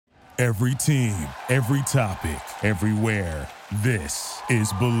Every team, every topic, everywhere. This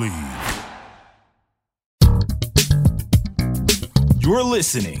is Believe. You're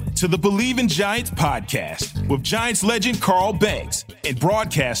listening to the Believe in Giants podcast with Giants legend Carl Banks and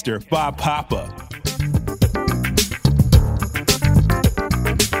broadcaster Bob Papa.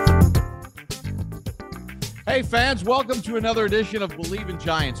 Hey fans, welcome to another edition of Believe in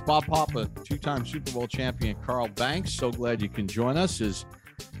Giants. Bob Papa, two-time Super Bowl champion Carl Banks. So glad you can join us as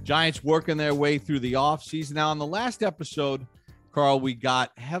Giants working their way through the offseason. Now, on the last episode, Carl, we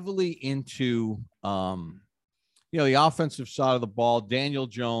got heavily into, the offensive side of the ball. Daniel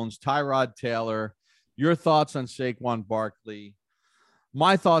Jones, Tyrod Taylor, your thoughts on Saquon Barkley,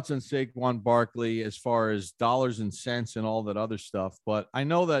 my thoughts on Saquon Barkley as far as dollars and cents and all that other stuff. But I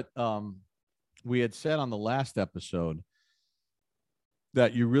know that we had said on the last episode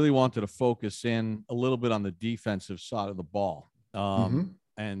that you really wanted to focus in a little bit on the defensive side of the ball.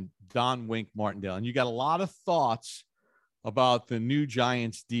 And Don Wink Martindale. And you got a lot of thoughts about the new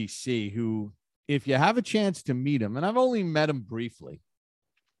Giants DC, who, if you have a chance to meet him, and I've only met him briefly.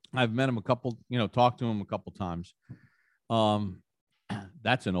 I've met him talked to him a couple times.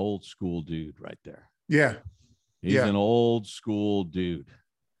 That's an old school dude right there. Yeah. He's an old school dude.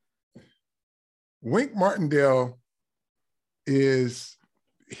 Wink Martindale when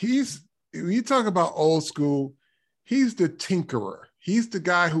you talk about old school, he's the tinkerer. He's the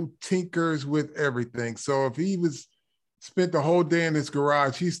guy who tinkers with everything. So if he spent the whole day in his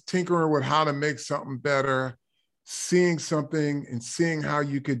garage, he's tinkering with how to make something better, seeing something and seeing how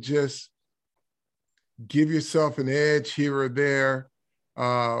you could just give yourself an edge here or there.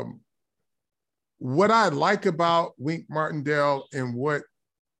 What I like about Wink Martindale and what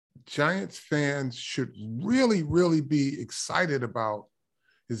Giants fans should really, really be excited about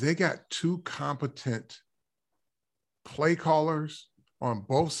is they got two competent play callers on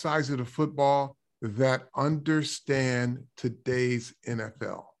both sides of the football that understand today's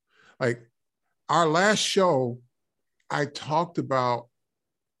NFL. Like our last show, I talked about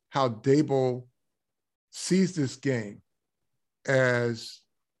how Dable sees this game as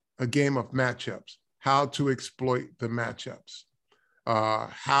a game of matchups, how to exploit the matchups,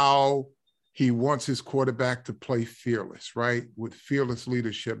 how he wants his quarterback to play fearless, right? With fearless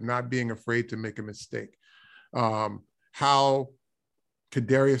leadership, not being afraid to make a mistake. How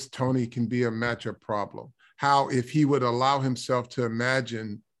Kadarius Toney can be a matchup problem. How, if he would allow himself to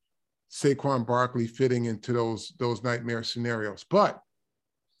imagine Saquon Barkley fitting into those nightmare scenarios. But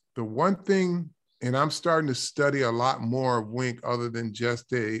the one thing, and I'm starting to study a lot more of Wink other than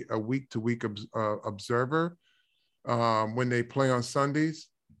just a week-to-week observer when they play on Sundays.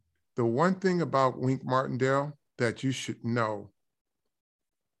 The one thing about Wink Martindale that you should know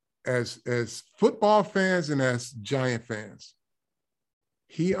as football fans and as Giant fans,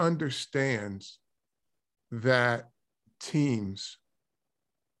 he understands that teams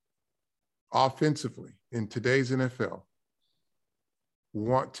offensively in today's NFL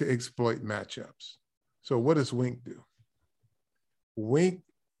want to exploit matchups. So what does Wink do? Wink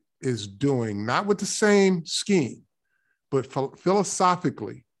is doing, not with the same scheme, but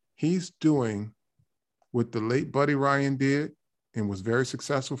philosophically, he's doing what the late Buddy Ryan did and was very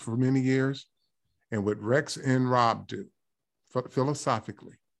successful for many years, and what Rex and Rob do.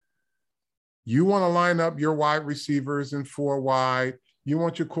 Philosophically, you want to line up your wide receivers in 4 wide. You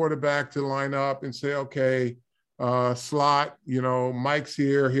want your quarterback to line up and say, okay, slot, Mike's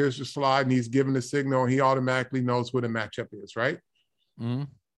here, here's your slot, and he's giving the signal, and he automatically knows what a matchup is, right? Mm-hmm.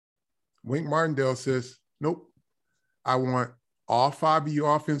 Wink Martindale says, nope, I want all 5 of you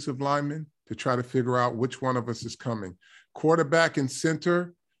offensive linemen to try to figure out which one of us is coming. Quarterback and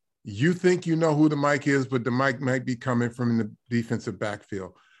center, you think you know who the mic is, but the mic might be coming from the defensive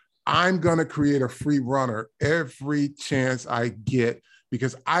backfield. I'm going to create a free runner every chance I get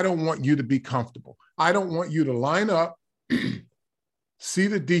because I don't want you to be comfortable. I don't want you to line up, see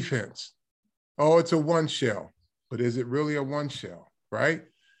the defense. Oh, it's a one shell, but is it really a one shell, right?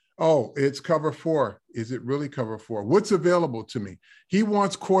 Oh, it's cover 4. Is it really cover 4? What's available to me? He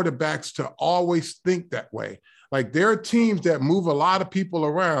wants quarterbacks to always think that way. Like there are teams that move a lot of people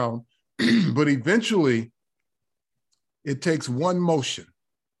around, but eventually it takes one motion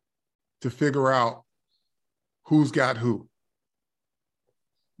to figure out who's got who.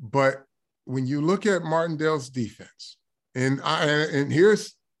 But when you look at Martindale's defense, and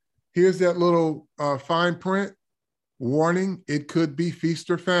here's that little fine print warning, it could be feast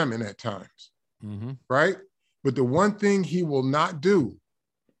or famine at times, right? But the one thing he will not do,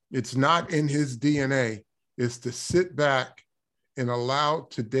 it's not in his DNA, is to sit back and allow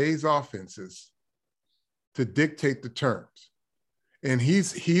today's offenses to dictate the terms. And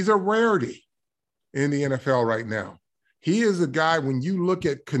he's a rarity in the NFL right now. He is a guy, when you look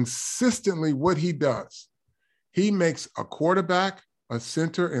at consistently what he does, he makes a quarterback, a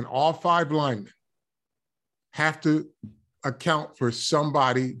center, and all 5 linemen have to account for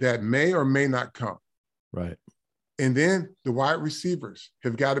somebody that may or may not come. Right. And then the wide receivers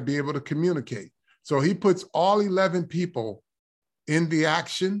have got to be able to communicate. So he puts all 11 people in the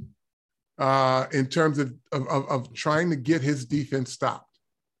action in terms of trying to get his defense stopped.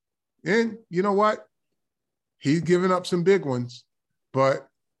 And you know what? He's given up some big ones, but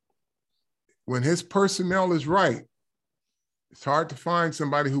when his personnel is right, it's hard to find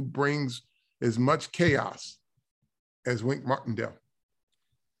somebody who brings as much chaos as Wink Martindale.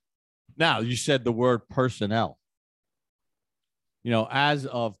 Now, you said the word personnel. You know, as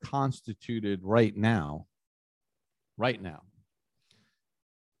of constituted right now,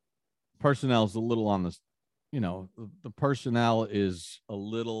 personnel is a little on the, the personnel is a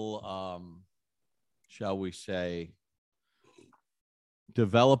little, shall we say,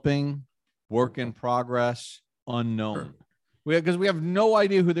 developing, work in progress, unknown. Because we have no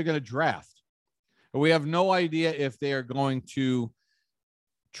idea who they're going to draft. Or we have no idea if they are going to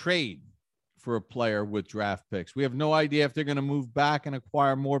trade for a player with draft picks. We have no idea if they're going to move back and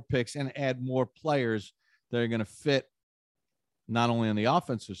acquire more picks and add more players that are going to fit not only on the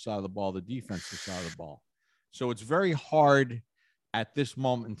offensive side of the ball, the defensive side of the ball. So it's very hard at this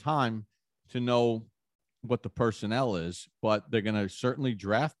moment in time to know what the personnel is, but they're going to certainly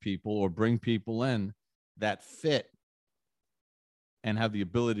draft people or bring people in that fit and have the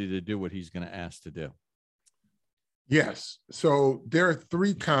ability to do what he's going to ask to do. Yes. So there are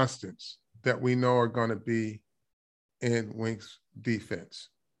 3 constants that we know are going to be in Wink's defense.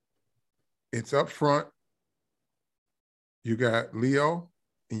 It's up front. You got Leo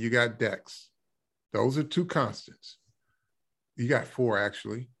and you got Dex. Those are 2 constants. You got 4,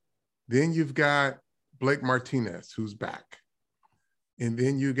 actually. Then you've got Blake Martinez, who's back. And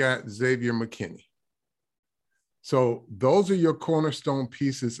then you got Xavier McKinney. So those are your cornerstone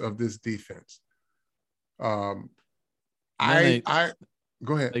pieces of this defense. Go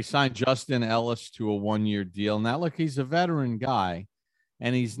ahead. They signed Justin Ellis to a 1-year deal. Now, look, he's a veteran guy,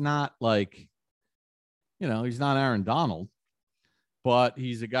 and he's not like, he's not Aaron Donald, but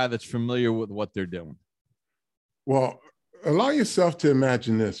he's a guy that's familiar with what they're doing. Well, allow yourself to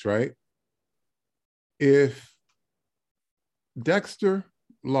imagine this, right? If Dexter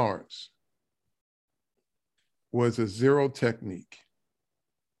Lawrence was a 0 technique,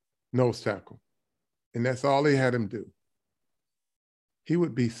 nose tackle, and that's all they had him do, he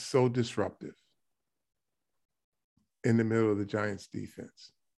would be so disruptive in the middle of the Giants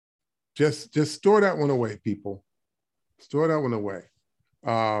defense. Just store that one away, people. Store that one away.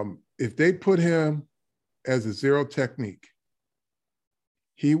 If they put him as a 0 technique,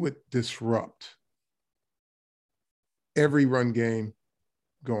 he would disrupt every run game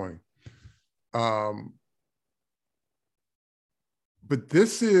going. But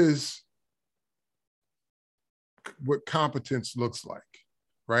this is what competence looks like,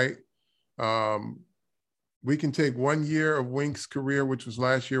 right? We can take 1 year of Wink's career, which was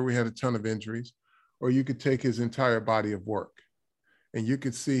last year. We had a ton of injuries, or you could take his entire body of work, and you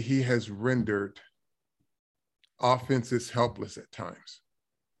could see he has rendered offenses helpless at times.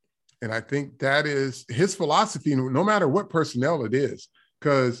 And I think that is his philosophy, no matter what personnel it is,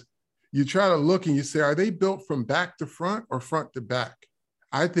 because you try to look and you say, are they built from back to front or front to back?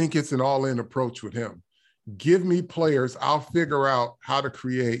 I think it's an all-in approach with him. Give me players, I'll figure out how to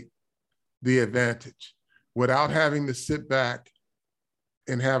create the advantage without having to sit back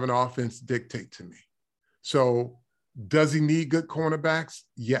and have an offense dictate to me. So does he need good cornerbacks?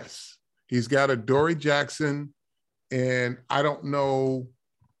 Yes. He's got a Dory Jackson, and I don't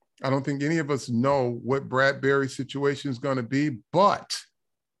think any of us know what Bradbury's situation is going to be, but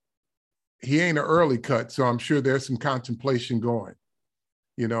he ain't an early cut, so I'm sure there's some contemplation going.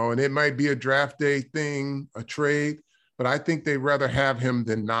 And it might be a draft day thing, a trade, but I think they'd rather have him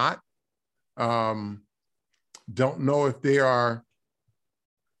than not. Don't know if they are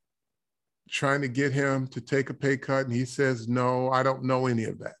trying to get him to take a pay cut and he says no. I don't know any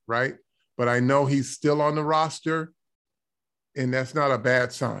of that, right? But I know he's still on the roster, and that's not a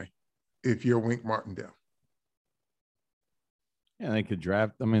bad sign if you're Wink Martindale. Yeah, they could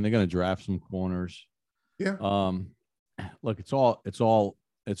draft. I mean, they're going to draft some corners. Yeah. Look, it's all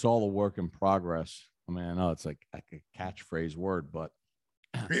a work in progress. I mean, I know it's like a catchphrase word, but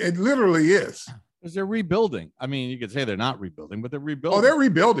it literally is. Because they're rebuilding. I mean, you could say they're not rebuilding, but they're rebuilding. Oh, they're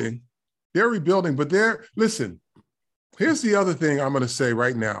rebuilding. They're rebuilding, but listen, here's the other thing I'm going to say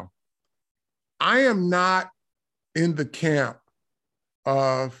right now. I am not in the camp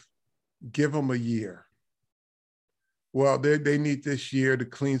of give them a year. Well, they need this year to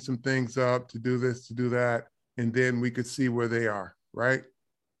clean some things up, to do this, to do that, and then we could see where they are, right?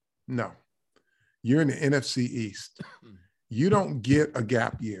 No. You're in the NFC East. You don't get a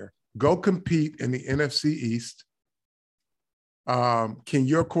gap year. Go compete in the NFC East. Can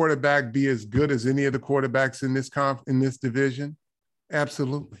your quarterback be as good as any of the quarterbacks in this division?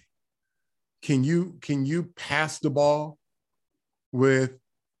 Absolutely. Can you pass the ball with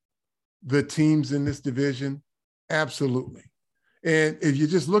the teams in this division? Absolutely. And if you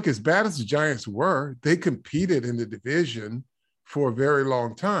just look, as bad as the Giants were, they competed in the division for a very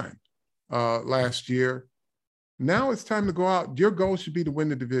long time last year. Now it's time to go out. Your goal should be to win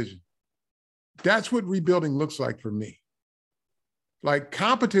the division. That's what rebuilding looks like for me. Like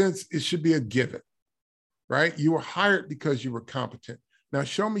competence, it should be a given, right? You were hired because you were competent. Now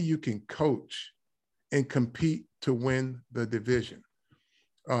show me you can coach and compete to win the division.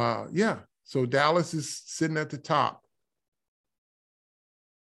 Yeah, so Dallas is sitting at the top.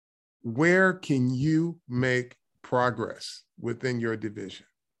 Where can you make progress within your division?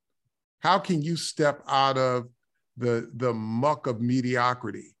 How can you step out of the muck of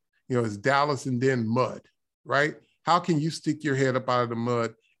mediocrity? You know, it's Dallas and then mud, right? How can you stick your head up out of the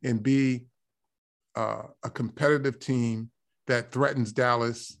mud and be a competitive team that threatens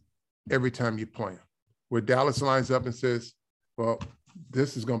Dallas every time you play them? Where Dallas lines up and says, well,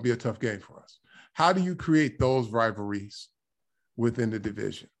 this is going to be a tough game for us. How do you create those rivalries within the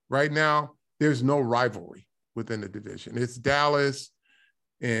division? Right now, there's no rivalry within the division. It's Dallas,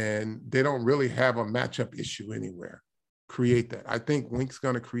 and they don't really have a matchup issue anywhere. Create that. I think Wink's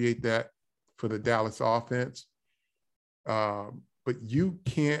going to create that for the Dallas offense. But you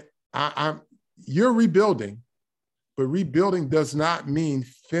can't, you're rebuilding, but rebuilding does not mean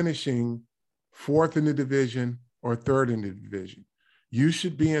finishing fourth in the division or third in the division. You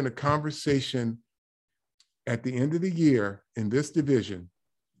should be in a conversation at the end of the year in this division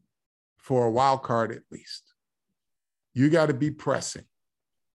for a wild card at least. You got to be pressing.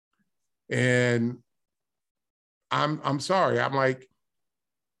 And I'm sorry, I'm like,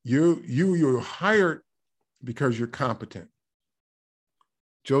 you're hired because you're competent.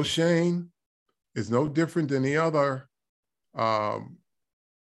 Joe Schoen is no different than the other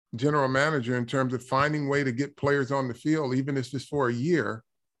general manager in terms of finding a way to get players on the field, even if it's for a year,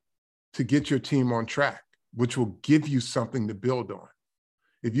 to get your team on track, which will give you something to build on.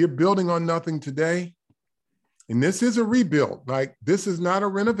 If you're building on nothing today, and this is a rebuild, like this is not a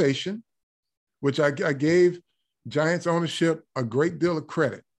renovation, which I gave Giants ownership a great deal of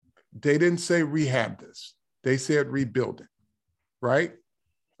credit. They didn't say rehab this. They said rebuild it, right?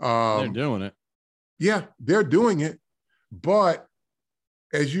 They're doing it. Yeah, they're doing it. But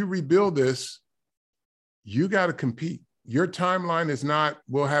as you rebuild this, you got to compete. Your timeline is not,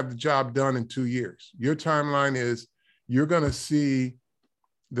 we'll have the job done in 2 years. Your timeline is you're going to see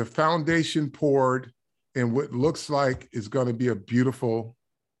the foundation poured and what looks like is going to be a beautiful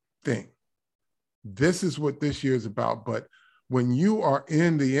thing. This is what this year is about. But when you are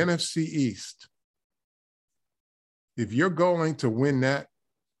in the NFC East, if you're going to win that,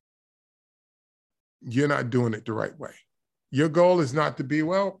 you're not doing it the right way. Your goal is not to be,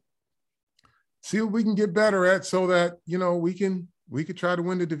 well, see what we can get better at so that, you know, we could try to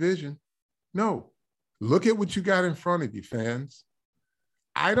win the division. No, look at what you got in front of you, fans.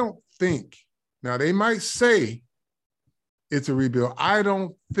 I don't think, now they might say it's a rebuild. I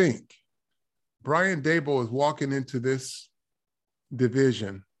don't think Brian Daboll is walking into this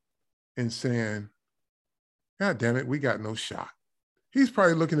division and saying, God damn it, we got no shot. He's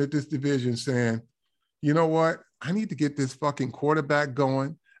probably looking at this division saying, you know what? I need to get this fucking quarterback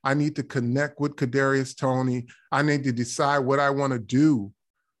going. I need to connect with Kadarius Toney. I need to decide what I want to do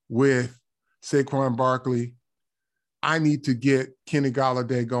with Saquon Barkley. I need to get Kenny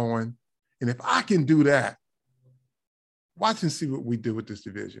Golladay going. And if I can do that, watch and see what we do with this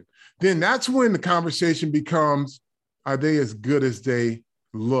division. Then that's when the conversation becomes, are they as good as they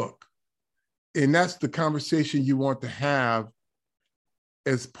look? And that's the conversation you want to have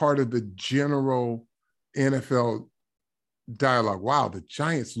as part of the general NFL dialogue. Wow, the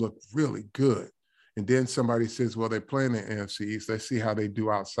Giants look really good. And then somebody says, well, they're playing the NFC East. Let's see how they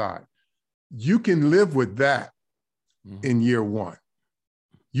do outside. You can live with that in year one.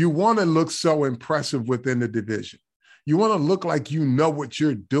 You want to look so impressive within the division. You want to look like you know what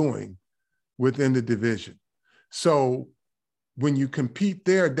you're doing within the division. So when you compete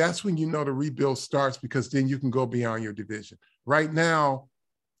there, that's when you know the rebuild starts, because then you can go beyond your division. Right now,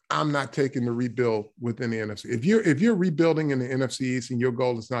 I'm not taking the rebuild within the NFC. If you're rebuilding in the NFC East and your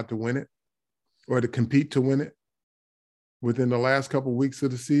goal is not to win it or to compete to win it, within the last couple of weeks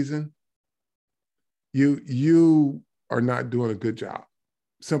of the season, you are not doing a good job.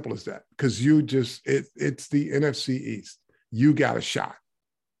 Simple as that. Because it's the NFC East. You got a shot.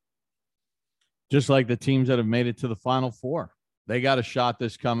 Just like the teams that have made it to the Final Four. They got a shot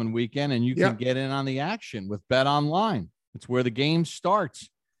this coming weekend, and you can get in on the action with Bet Online. It's where the game starts.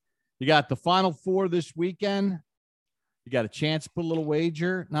 You got the Final Four this weekend. You got a chance to put a little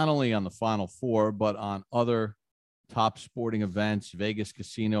wager, not only on the Final Four, but on other top sporting events, Vegas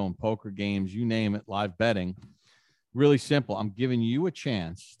casino and poker games, you name it, live betting. Really simple. I'm giving you a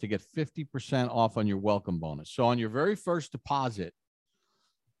chance to get 50% off on your welcome bonus. So on your very first deposit,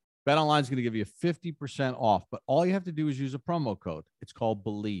 BetOnline is going to give you 50% off, but all you have to do is use a promo code. It's called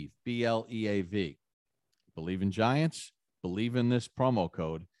BELIEVE, BLEAV. Believe in Giants, believe in this promo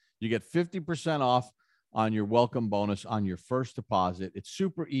code. You get 50% off on your welcome bonus on your first deposit. It's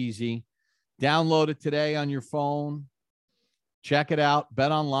super easy. Download it today on your phone. Check it out.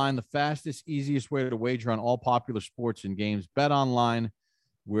 Bet Online, the fastest, easiest way to wager on all popular sports and games. Bet Online,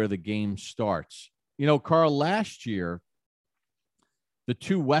 where the game starts. You know, Carl, last year, the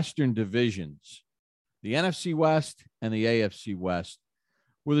two Western divisions, the NFC West and the AFC West,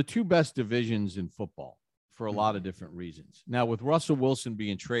 were the two best divisions in football for a lot of different reasons. Now, with Russell Wilson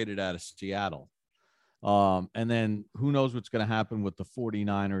being traded out of Seattle, and then who knows what's going to happen with the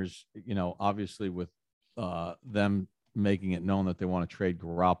 49ers, you know, obviously with them making it known that they want to trade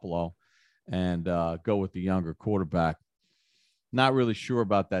Garoppolo and go with the younger quarterback. Not really sure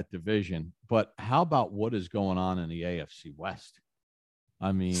about that division, but how about what is going on in the AFC West?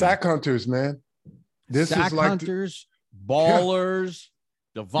 I mean, sack hunters, man. This sack is like hunters, ballers,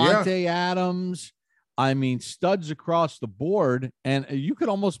 Devontae Adams. I mean, studs across the board. And you could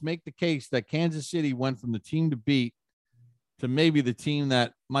almost make the case that Kansas City went from the team to beat to maybe the team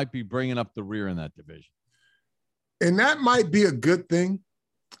that might be bringing up the rear in that division. And that might be a good thing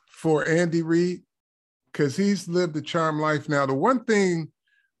for Andy Reid because he's lived a charmed life. Now, the one thing,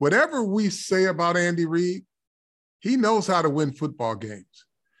 whatever we say about Andy Reid, he knows how to win football games.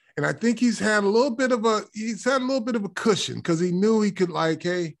 And I think he's had a little bit of a cushion because he knew he could, like,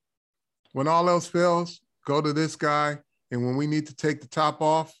 hey, when all else fails, go to this guy. And when we need to take the top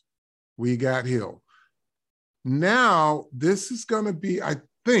off, we got Hill. Now, this is going to be, I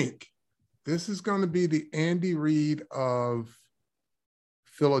think, this is going to be the Andy Reid of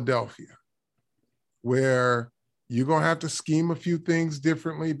Philadelphia, where you're going to have to scheme a few things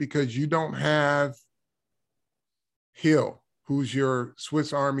differently because you don't have Hill, who's your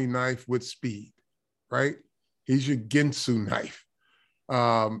Swiss Army knife with speed, right? He's your Ginsu knife.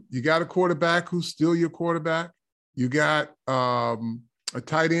 You got a quarterback who's still your quarterback. You got a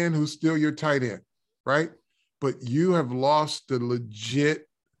tight end who's still your tight end, right? But you have lost the legit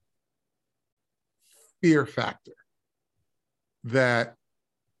fear factor that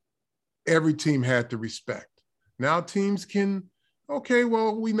every team had to respect. Now teams can, okay,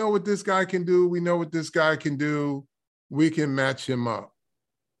 well, we know what this guy can do. We know what this guy can do. We can match him up.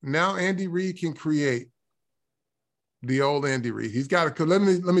 Now Andy Reid can create the old Andy Reid. He's got to, let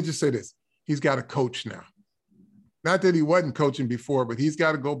me just say this. He's got to coach now. Not that he wasn't coaching before, but he's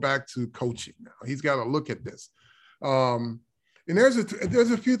got to go back to coaching now. He's got to look at this. And there's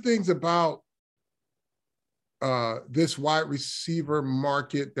a few things about this wide receiver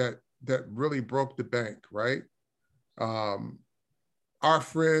market that really broke the bank, right? Our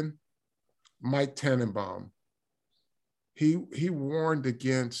friend Mike Tannenbaum, he warned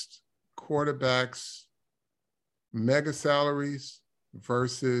against quarterbacks' mega salaries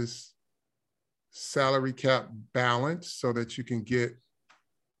versus salary cap balance so that you can get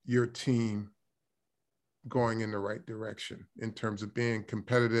your team going in the right direction in terms of being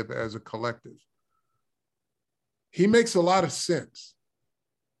competitive as a collective. He makes a lot of sense.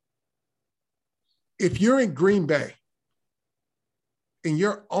 If you're in Green Bay and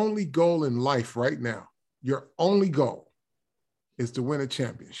your only goal in life right now, your only goal is to win a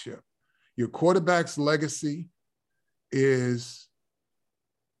championship, your quarterback's legacy is,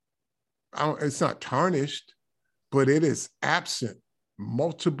 it's not tarnished, but it is absent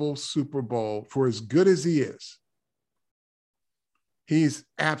multiple Super Bowl for as good as he is. He's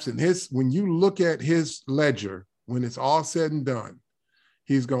absent. When you look at his ledger, when it's all said and done,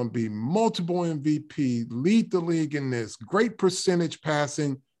 he's going to be multiple MVP, lead the league in this, great percentage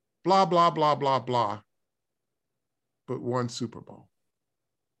passing, blah, blah, blah, blah, blah, but one Super Bowl,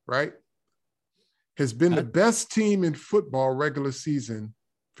 right? Has been the best team in football regular season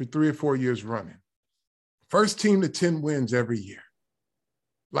for 3 or 4 years running. First team to 10 wins every year.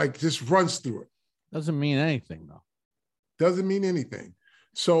 Like, just runs through it. Doesn't mean anything, though. Doesn't mean anything.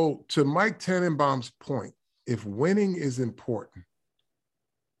 So to Mike Tannenbaum's point, if winning is important,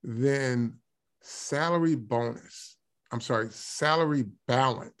 then salary balance,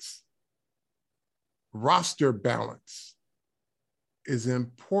 roster balance is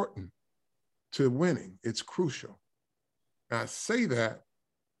important to winning. It's crucial. Now, I say that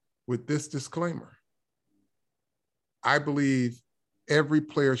with this disclaimer. I believe every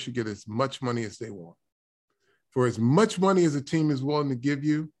player should get as much money as they want. For as much money as a team is willing to give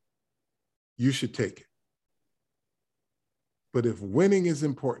you, you should take it. But if winning is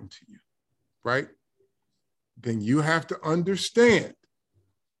important to you, right, then you have to understand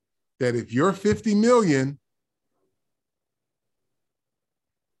that if your $50 million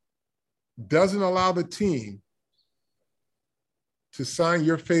doesn't allow the team to sign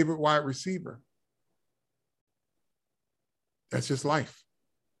your favorite wide receiver, that's just life.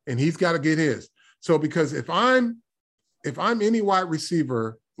 And he's got to get his. So because if I'm any wide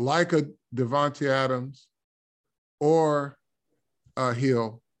receiver like a Davante Adams or a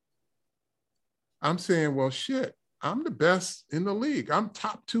Hill, I'm saying, well, shit, I'm the best in the league. I'm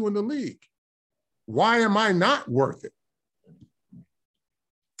top 2 in the league. Why am I not worth it?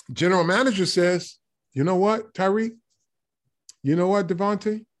 General manager says, you know what, Tyreek? You know what,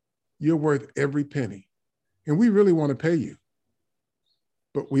 Davante? You're worth every penny. And we really want to pay you.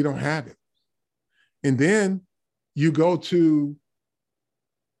 But we don't have it. And then you go to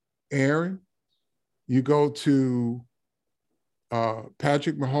Aaron, you go to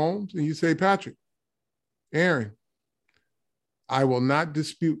Patrick Mahomes, and you say, Patrick, Aaron, I will not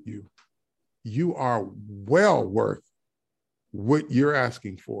dispute you. You are well worth what you're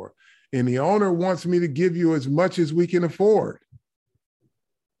asking for. And the owner wants me to give you as much as we can afford.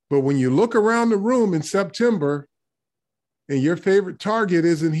 But when you look around the room in September and your favorite target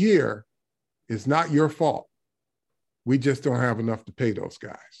isn't here, it's not your fault. We just don't have enough to pay those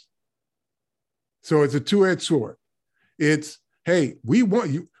guys. So it's a two-edged sword. It's, hey, we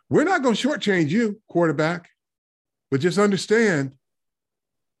want you. We're not going to shortchange you, quarterback, but just understand,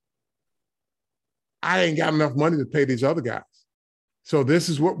 I ain't got enough money to pay these other guys. So this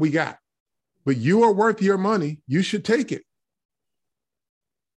is what we got. But you are worth your money. You should take it.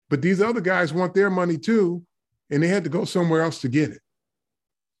 But these other guys want their money too, and they had to go somewhere else to get it.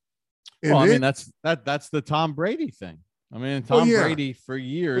 And well, then, I mean, that's the Tom Brady thing. I mean, Tom Brady for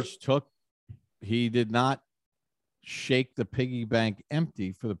years he did not shake the piggy bank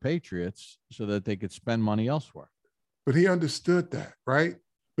empty for the Patriots so that they could spend money elsewhere. But he understood that, right?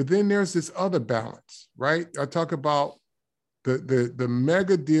 But then there's this other balance, right? I talk about the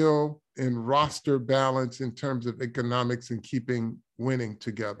mega deal and roster balance in terms of economics and keeping winning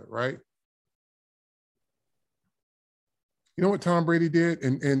together, right? You know what Tom Brady did?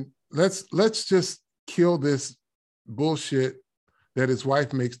 And let's just kill this bullshit that his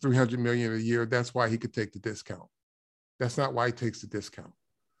wife makes $300 million a year. That's why he could take the discount. That's not why he takes the discount.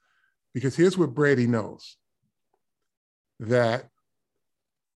 Because here's what Brady knows, that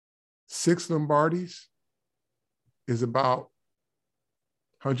 6 Lombardis is about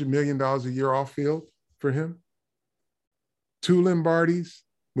 $100 million a year off field for him. 2 Lombardis,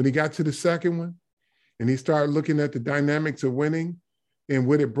 when he got to the second one and he started looking at the dynamics of winning and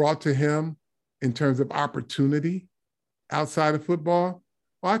what it brought to him in terms of opportunity outside of football,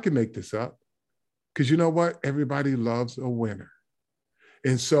 well, I can make this up. Because you know what? Everybody loves a winner.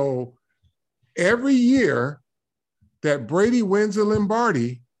 And so every year that Brady wins a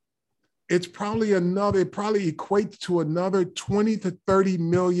Lombardi, it probably equates to another $20 to $30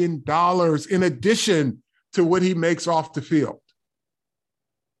 million in addition to what he makes off the field.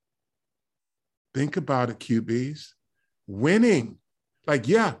 Think about it, QBs. Winning. Like,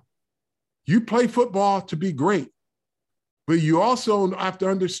 yeah, you play football to be great, but you also have to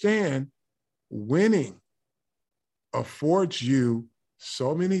understand winning affords you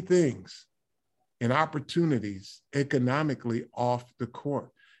so many things and opportunities economically off the court.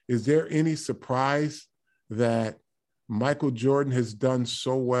 Is there any surprise that Michael Jordan has done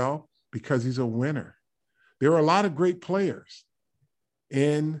so well? Because he's a winner. There are a lot of great players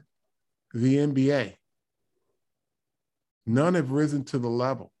in the NBA. None have risen to the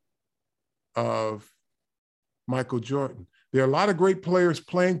level of Michael Jordan. There are a lot of great players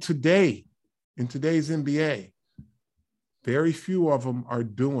playing today in today's NBA. Very few of them are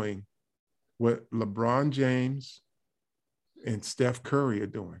doing what LeBron James and Steph Curry are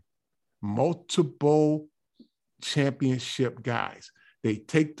doing. Multiple championship guys. They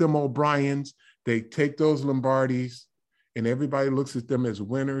take them O'Briens, they take those Lombardis, and everybody looks at them as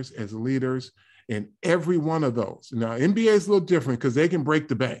winners, as leaders, and every one of those. Now, NBA is a little different because they can break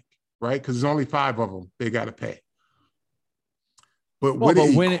the bank, right? Because there's only 5 of them they got to pay. But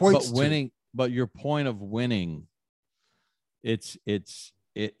winning But your point of winning, it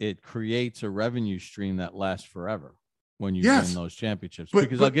creates a revenue stream that lasts forever when you win those championships.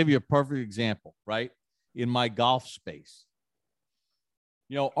 Because I'll give you a perfect example, right? In my golf space,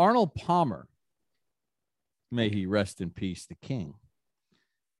 Arnold Palmer, may he rest in peace, the king.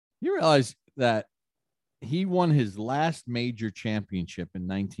 You realize that he won his last major championship in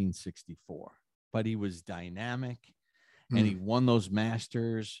 1964, but he was dynamic and he won those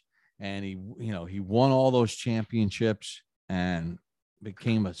Masters and he won all those championships and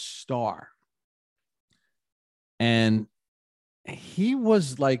became a star. And he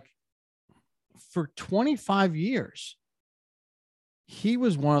was like, for 25 years, he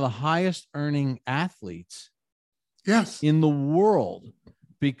was one of the highest earning athletes in the world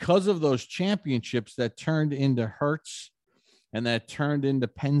because of those championships that turned into Hertz and that turned into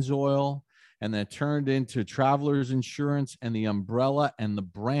Pennzoil and that turned into Travelers Insurance and the umbrella and the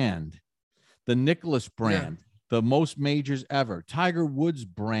brand, the Nicklaus brand, the most majors ever, Tiger Woods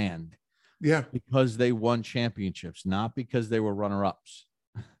brand. Yeah. Because they won championships, not because they were runner-ups.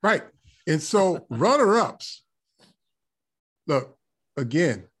 Right. And so runner-ups, look,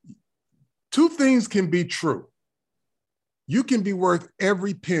 again, two things can be true. You can be worth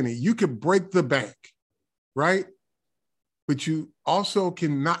every penny. You can break the bank, right? But you also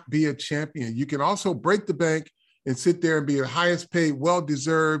cannot be a champion. You can also break the bank and sit there and be the highest paid,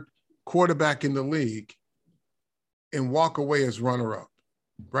 well-deserved quarterback in the league and walk away as runner-up,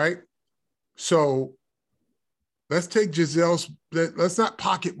 right? So let's take let's not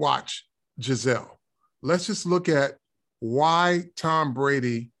pocket watch Gisele. Let's just look at why Tom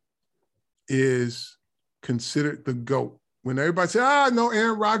Brady is considered the GOAT. When everybody says, no,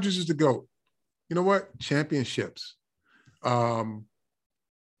 Aaron Rodgers is the GOAT. You know what? Championships. But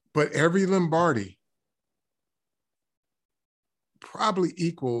every Lombardi probably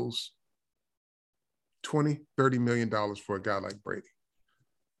equals $20, $30 million for a guy like Brady.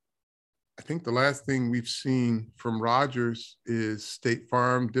 I think the last thing we've seen from Rodgers is State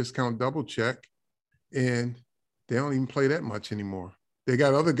Farm discount double check, and they don't even play that much anymore. They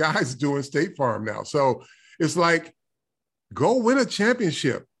got other guys doing State Farm now. So it's like, go win a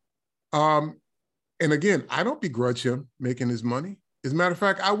championship. And again, I don't begrudge him making his money. As a matter of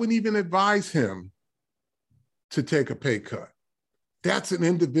fact, I wouldn't even advise him to take a pay cut. That's an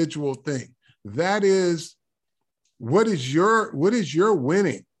individual thing. That is, what is your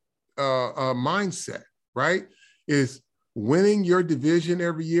winning mindset, right? Is winning your division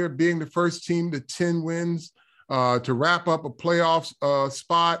every year, being the first team to 10 wins, to wrap up a playoff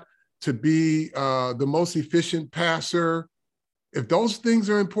spot, to be the most efficient passer. If those things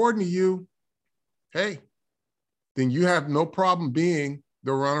are important to you, hey, then you have no problem being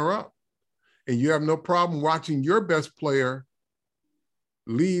the runner-up. And you have no problem watching your best player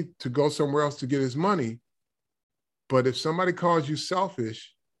leave to go somewhere else to get his money. But if somebody calls you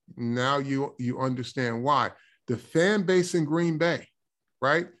selfish, now you understand why. The fan base in Green Bay,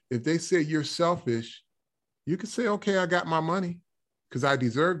 right? If they say you're selfish, you can say, okay, I got my money because I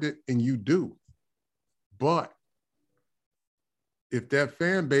deserved it, and you do. But if that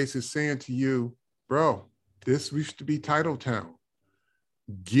fan base is saying to you, bro, this used to be title town.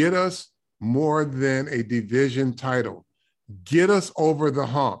 Get us more than a division title. Get us over the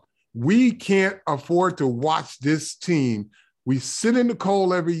hump. We can't afford to watch this team. We sit in the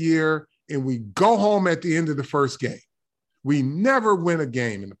cold every year and we go home at the end of the first game. We never win a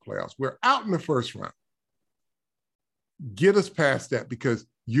game in the playoffs. We're out in the first round. Get us past that because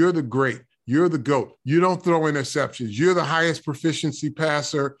you're the great. You're the GOAT. You don't throw interceptions. You're the highest proficiency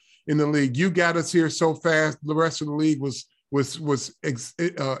passer in the league. You got us here so fast, the rest of the league was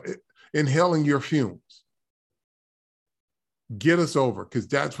inhaling your fumes. Get us over because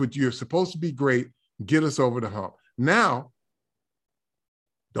that's what you're supposed to be great. Get us over the hump. Now,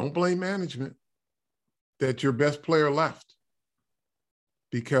 don't blame management that your best player left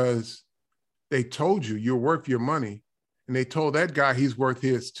because they told you you're worth your money and they told that guy he's worth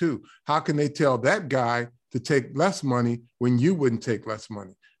his too. How can they tell that guy to take less money when you wouldn't take less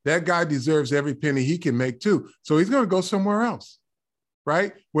money? That guy deserves every penny he can make too. So he's going to go somewhere else,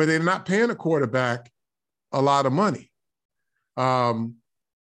 right? Where they're not paying a quarterback a lot of money.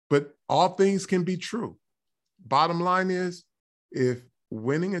 But all things can be true. Bottom line is, if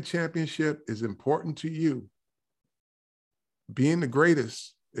winning a championship is important to you, being the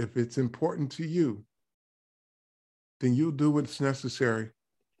greatest, if it's important to you, then you'll do what's necessary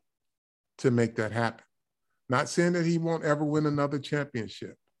to make that happen. Not saying that he won't ever win another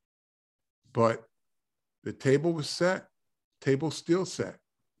championship, but the table was set, table's still set.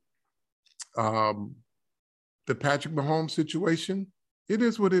 The Patrick Mahomes situation, it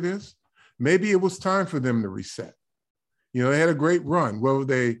is what it is. maybe it was time for them to reset. You know, they had a great run. Well,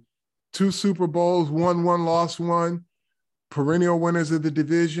 they 2 Super Bowls, won one, lost one, perennial winners of the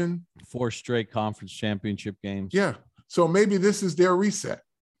division. 4 straight conference championship games. Yeah. So maybe this is their reset.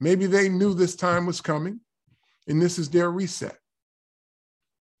 Maybe they knew this time was coming, and this is their reset.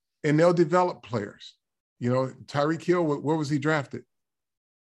 And they'll develop players. You know, Tyreek Hill, where was he drafted?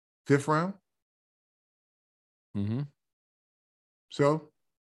 5th round? Mm-hmm. So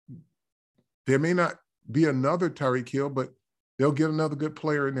there may not be another Tyreek Hill, but they'll get another good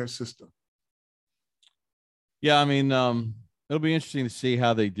player in their system. Yeah, I mean, it'll be interesting to see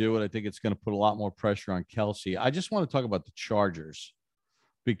how they do it. I think it's going to put a lot more pressure on Kelsey. I just want to talk about the Chargers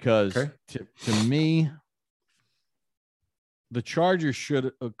because to me, the Chargers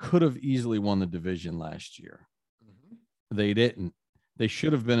could have easily won the division last year. Mm-hmm. They didn't. They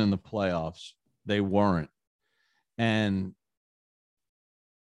should have been in the playoffs. They weren't. And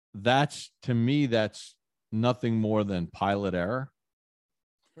to me, that's nothing more than pilot error.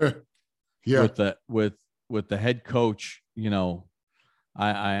 Yeah. With the head coach, you know,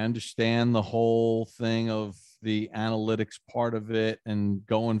 I understand the whole thing of the analytics part of it and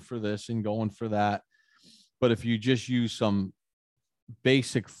going for this and going for that. But if you just use some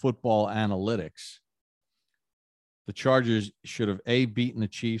basic football analytics, the Chargers should have beaten the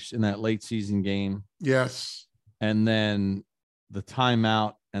Chiefs in that late season game. Yes. And then the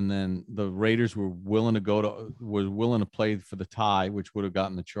timeout, and then the Raiders were willing to play for the tie, which would have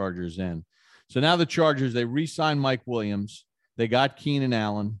gotten the Chargers in. So now the Chargers, they re-signed Mike Williams. They got Keenan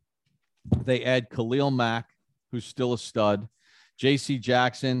Allen. They add Khalil Mack, who's still a stud. J.C.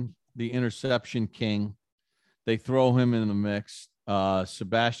 Jackson, the interception king. They throw him in the mix.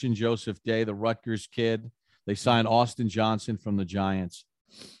 Sebastian Joseph Day, the Rutgers kid. They signed Austin Johnson from the Giants.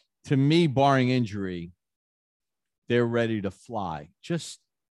 To me, barring injury, they're ready to fly. Just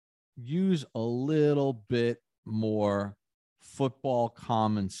use a little bit more football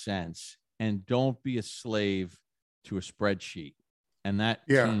common sense and don't be a slave to a spreadsheet. And that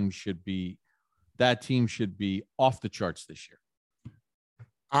team should be off the charts this year.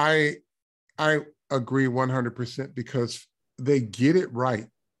 I agree 100% because they get it right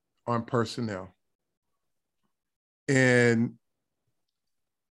on personnel. And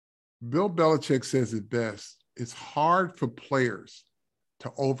Bill Belichick says it best. It's hard for players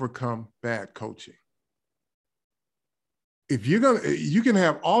to overcome bad coaching. If you can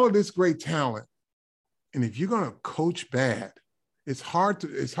have all of this great talent, and if you're gonna coach bad, it's hard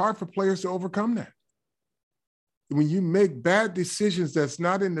for players to overcome that. When you make bad decisions that's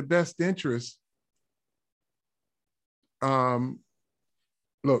not in the best interest,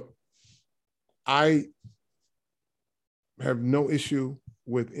 look, I have no issue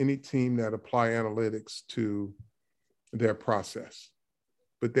with any team that apply analytics to their process,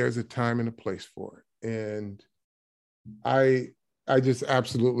 but there's a time and a place for it. And I just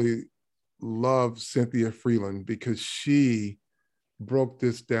absolutely love Cynthia Freeland because she broke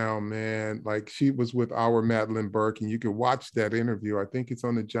this down, man. Like, she was with our Madeline Burke, and you can watch that interview. I think it's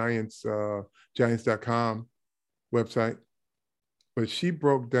on the Giants.com website. But she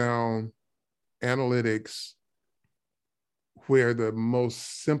broke down analytics where the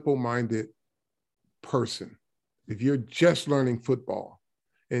most simple-minded person, if you're just learning football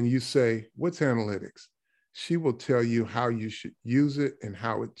and you say, what's analytics? She will tell you how you should use it and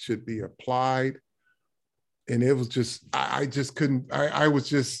how it should be applied. And it was just, I was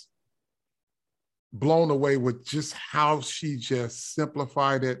just blown away with just how she just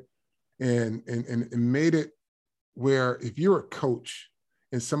simplified it and made it where if you're a coach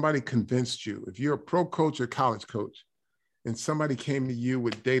and somebody convinced you, if you're a pro coach or college coach, and somebody came to you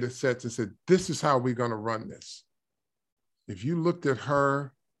with data sets and said, this is how we're going to run this. If you looked at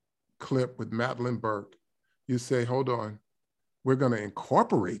her clip with Madeline Burke, you say, hold on, we're going to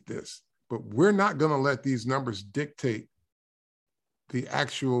incorporate this, but we're not going to let these numbers dictate the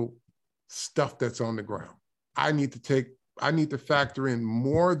actual stuff that's on the ground. I need to factor in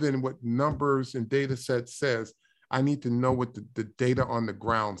more than what numbers and data sets says. I need to know what the data on the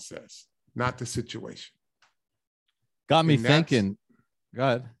ground says, not the situation. Got me thinking. Go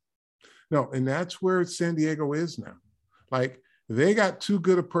ahead. No, and that's where San Diego is now. Like, they got too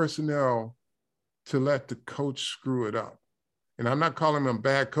good a personnel to let the coach screw it up. And I'm not calling him a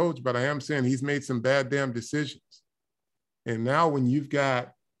bad coach, but I am saying he's made some bad damn decisions. And now when you've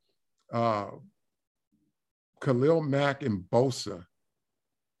got Khalil Mack and Bosa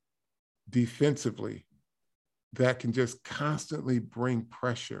defensively that can just constantly bring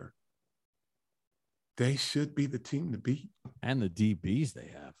pressure, they should be the team to beat. And the DBs they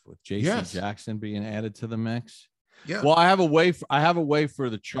have with J.C. Jackson being added to the mix. Yeah. Well, I have a way for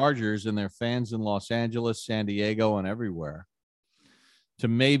the Chargers and their fans in Los Angeles, San Diego, and everywhere to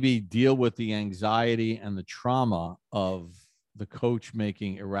maybe deal with the anxiety and the trauma of the coach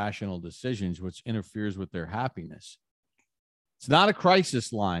making irrational decisions, which interferes with their happiness. It's not a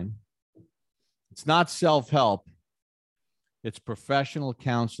crisis line. It's not self-help. It's professional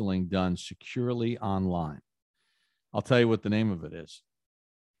counseling done securely online. I'll tell you what the name of it is.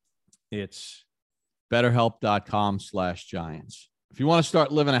 It's BetterHelp.com/Giants. If you want to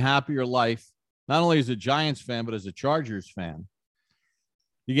start living a happier life, not only as a Giants fan, but as a Chargers fan,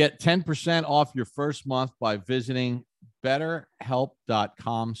 you get 10% off your first month by visiting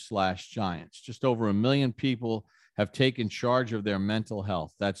BetterHelp.com/Giants. Just over 1 million people have taken charge of their mental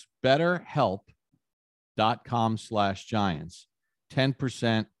health. That's BetterHelp.com/Giants.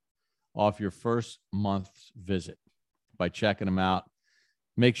 10% off your first month's visit by checking them out.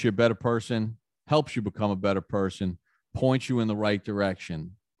 Makes you a better person, helps you become a better person, points you in the right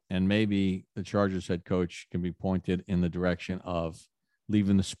direction. And maybe the Chargers head coach can be pointed in the direction of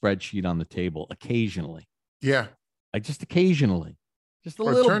leaving the spreadsheet on the table occasionally. Yeah. Like just occasionally. Just a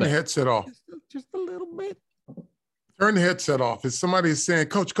Or little turn bit. the headset off. Just a little bit. Turn the headset off. If somebody is saying,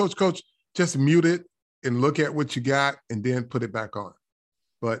 coach, just mute it and look at what you got and then put it back on.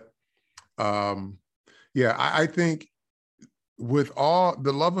 But I think with all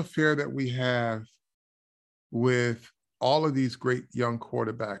the love affair that we have with all of these great young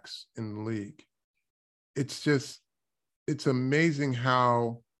quarterbacks in the league, it's amazing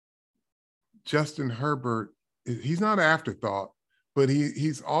how Justin Herbert, he's not an afterthought, but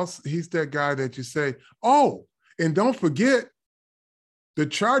he's that guy that you say, oh, and don't forget the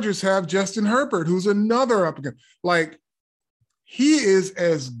Chargers have Justin Herbert, who's another applicant. Like, he is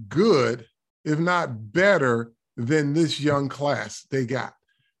as good, if not better, than this young class they got.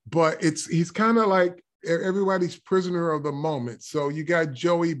 But he's kind of like everybody's prisoner of the moment. So you got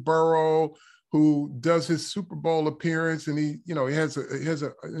Joey Burrow, who does his Super Bowl appearance, and he has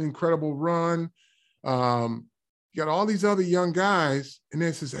an incredible run. You got all these other young guys, and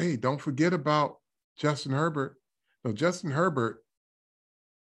then says, hey, don't forget about Justin Herbert. No, Justin Herbert,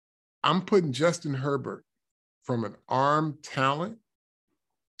 I'm putting Justin Herbert from an arm talent,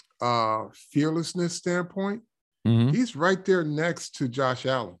 fearlessness standpoint. Mm-hmm. He's right there next to Josh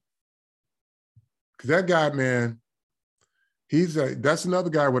Allen. Because that guy, man, that's another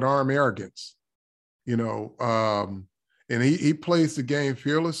guy with arm arrogance, and he plays the game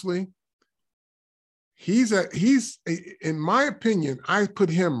fearlessly. He's in my opinion, I put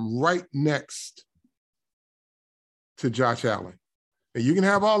him right next to Josh Allen. And you can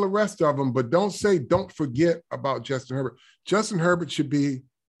have all the rest of them, but don't forget about Justin Herbert. Justin Herbert should be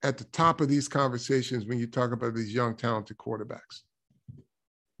at the top of these conversations when you talk about these young, talented quarterbacks.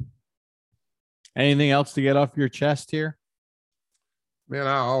 Anything else to get off your chest here? Man,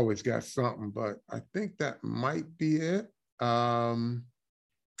 I always got something, but I think that might be it.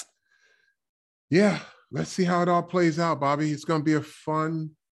 Let's see how it all plays out, Bobby. It's going to be a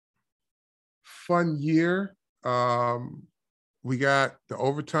fun year. We got the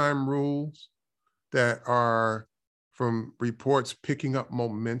overtime rules that are from reports picking up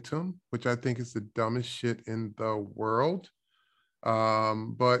momentum, which I think is the dumbest shit in the world.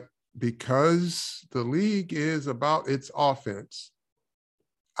 But because the league is about its offense,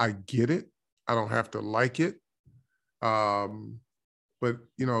 I get it. I don't have to like it. But,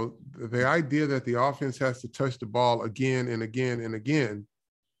 the idea that the offense has to touch the ball again and again and again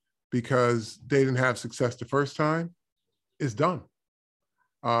because they didn't have success the first time is dumb.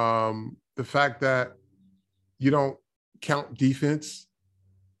 The fact that you don't count defense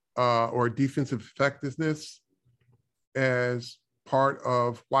or defensive effectiveness as part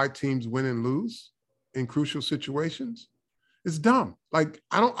of why teams win and lose in crucial situations is dumb. Like,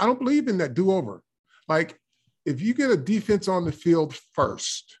 I don't believe in that do-over. Like, if you get a defense on the field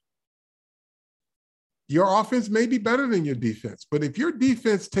first, your offense may be better than your defense. But if your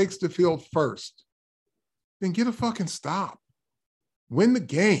defense takes the field first, then get a fucking stop. Win the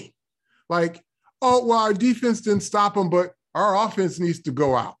game. Like, oh, well, our defense didn't stop them, but our offense needs to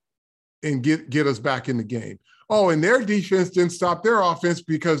go out and get us back in the game. Oh, and their defense didn't stop their offense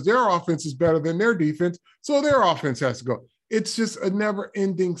because their offense is better than their defense, so their offense has to go. It's just a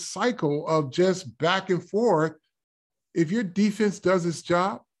never-ending cycle of just back and forth. If your defense does its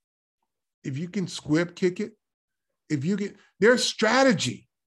job, if you can squib kick it, there's strategy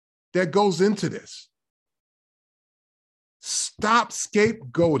that goes into this. Stop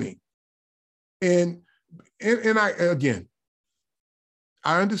scapegoating. And I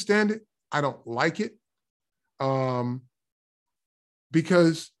understand it. I don't like it.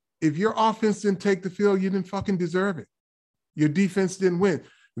 Because if your offense didn't take the field, you didn't fucking deserve it. Your defense didn't win.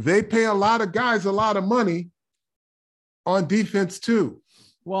 They pay a lot of guys a lot of money on defense too.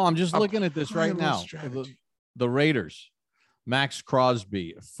 Well, I'm just looking at this right now. The Raiders, Max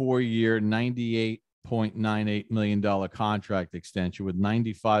Crosby, 4-year, $98.98 million contract extension with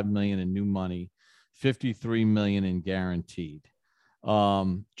 $95 million in new money, $53 million in guaranteed.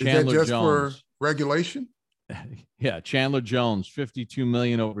 Chandler Is that just Jones for regulation? Yeah, Chandler Jones, $52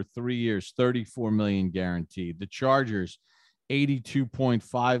 million over 3 years, $34 million guaranteed. The Chargers,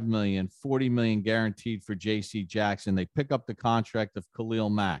 $82.5 million, $40 million guaranteed for J.C. Jackson. They pick up the contract of Khalil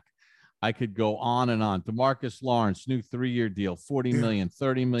Mack. I could go on and on. DeMarcus Lawrence, new 3-year deal, $40 million,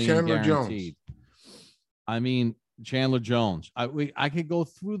 $30 million Chandler guaranteed. Jones. I mean, Chandler Jones. I could go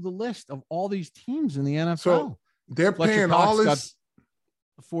through the list of all these teams in the NFL. So they're Fletcher paying Cox all this.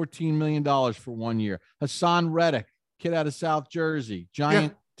 $14 million for 1 year. Hassan Reddick, kid out of South Jersey,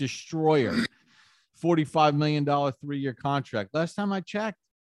 giant destroyer, $45 million 3-year contract. Last time I checked,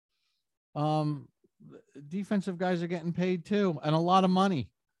 defensive guys are getting paid too, and a lot of money.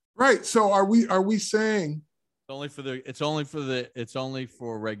 Right. So are we saying it's only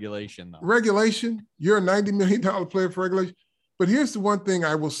for regulation though. Regulation? You're a $90 million player for regulation. But here's the one thing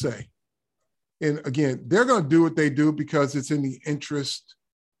I will say. And again, they're going to do what they do because it's in the interest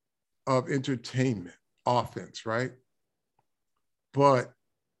of entertainment, offense, right? But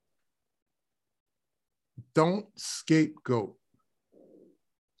don't scapegoat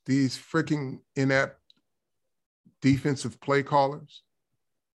these freaking inept defensive play callers.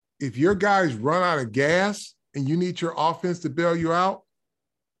 If your guys run out of gas and you need your offense to bail you out,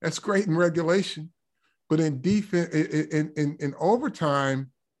 that's great in regulation. But in defense, in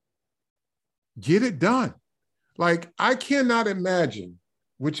overtime, get it done. Like, I cannot imagine,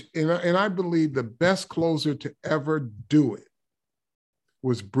 and I believe the best closer to ever do it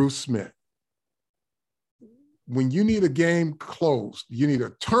was Bruce Smith. When you need a game closed, you need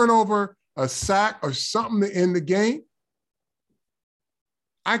a turnover, a sack, or something to end the game.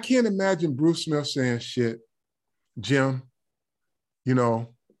 I can't imagine Bruce Smith saying, "Shit, Jim,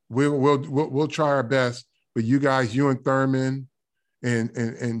 we'll try our best, but you guys, you and Thurman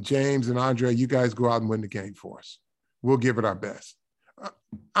and James and Andre, you guys go out and win the game for us. We'll give it our best."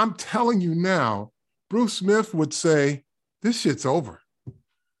 I'm telling you now, Bruce Smith would say, "This shit's over."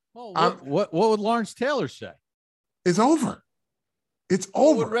 Well, what would Lawrence Taylor say? It's over. It's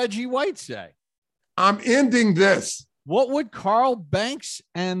over. What would Reggie White say? I'm ending this. What would Carl Banks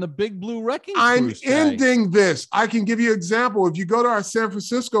and the Big Blue Wrecking Crew I'm say? ending this. I can give you an example. If you go to our San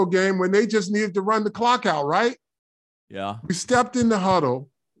Francisco game when they just needed to run the clock out, right? Yeah. We stepped in the huddle,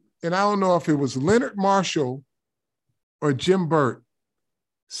 and I don't know if it was Leonard Marshall or Jim Burt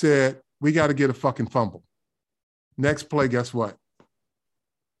said, "We got to get a fucking fumble." Next play, guess what?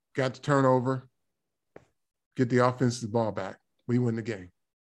 Got the turnover, get the offense the ball back. We win the game.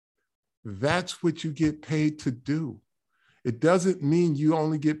 That's what you get paid to do. It doesn't mean you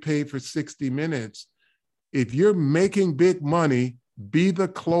only get paid for 60 minutes. If you're making big money, be the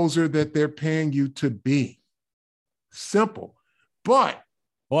closer that they're paying you to be. Simple. But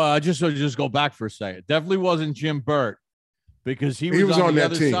well, I just go back for a second. It definitely wasn't Jim Burt because he was on the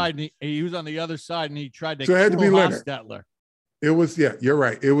other team. Side. And he was on the other side, and he tried to. So it had to be Leonard. Hostetler. It was, you're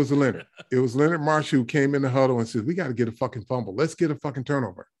right. It was Leonard. It was Leonard Marshall who came in the huddle and said, "We got to get a fucking fumble. Let's get a fucking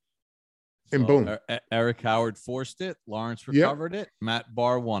turnover." And boom. Eric Howard forced it. Lawrence recovered it. Matt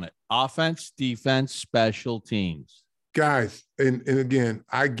Barr won it. Offense, defense, special teams. Guys, and again,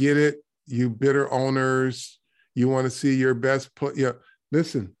 I get it. You bitter owners, you want to see your best play. Yeah,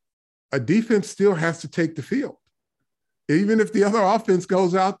 listen, a defense still has to take the field, even if the other offense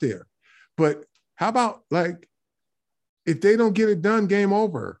goes out there. But how about, if they don't get it done, game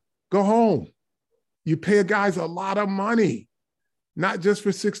over. Go home. You pay guys a lot of money. Not just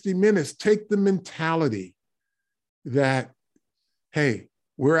for 60 minutes. Take the mentality that, hey,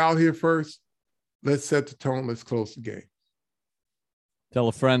 we're out here first. Let's set the tone. Let's close the game. Tell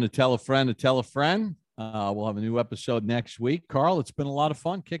a friend to tell a friend to tell a friend. We'll have a new episode next week. Carl, it's been a lot of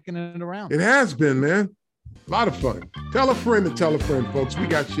fun kicking it around. It has been, man. A lot of fun. Tell a friend to tell a friend, folks. We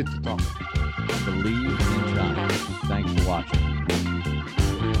got shit to talk about. Believe in Giants. Thanks for watching.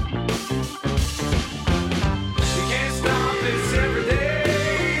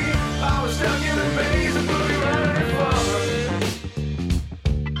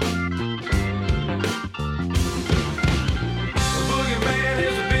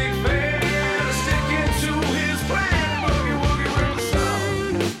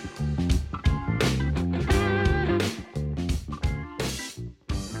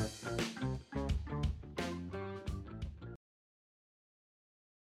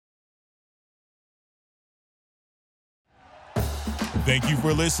 Thank you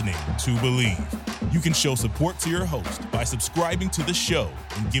for listening to Believe. You can show support to your host by subscribing to the show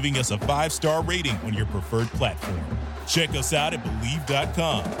and giving us a 5-star rating on your preferred platform. Check us out at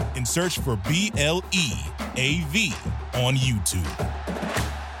Believe.com and search for BLEAV on YouTube.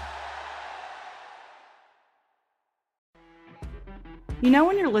 You know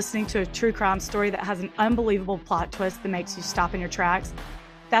when you're listening to a true crime story that has an unbelievable plot twist that makes you stop in your tracks?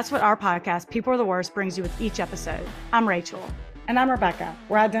 That's what our podcast, People Are the Worst, brings you with each episode. I'm Rachel. And I'm Rebecca.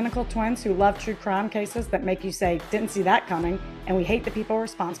 We're identical twins who love true crime cases that make you say, didn't see that coming, and we hate the people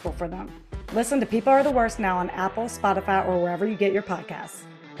responsible for them. Listen to People Are the Worst now on Apple, Spotify, or wherever you get your podcasts.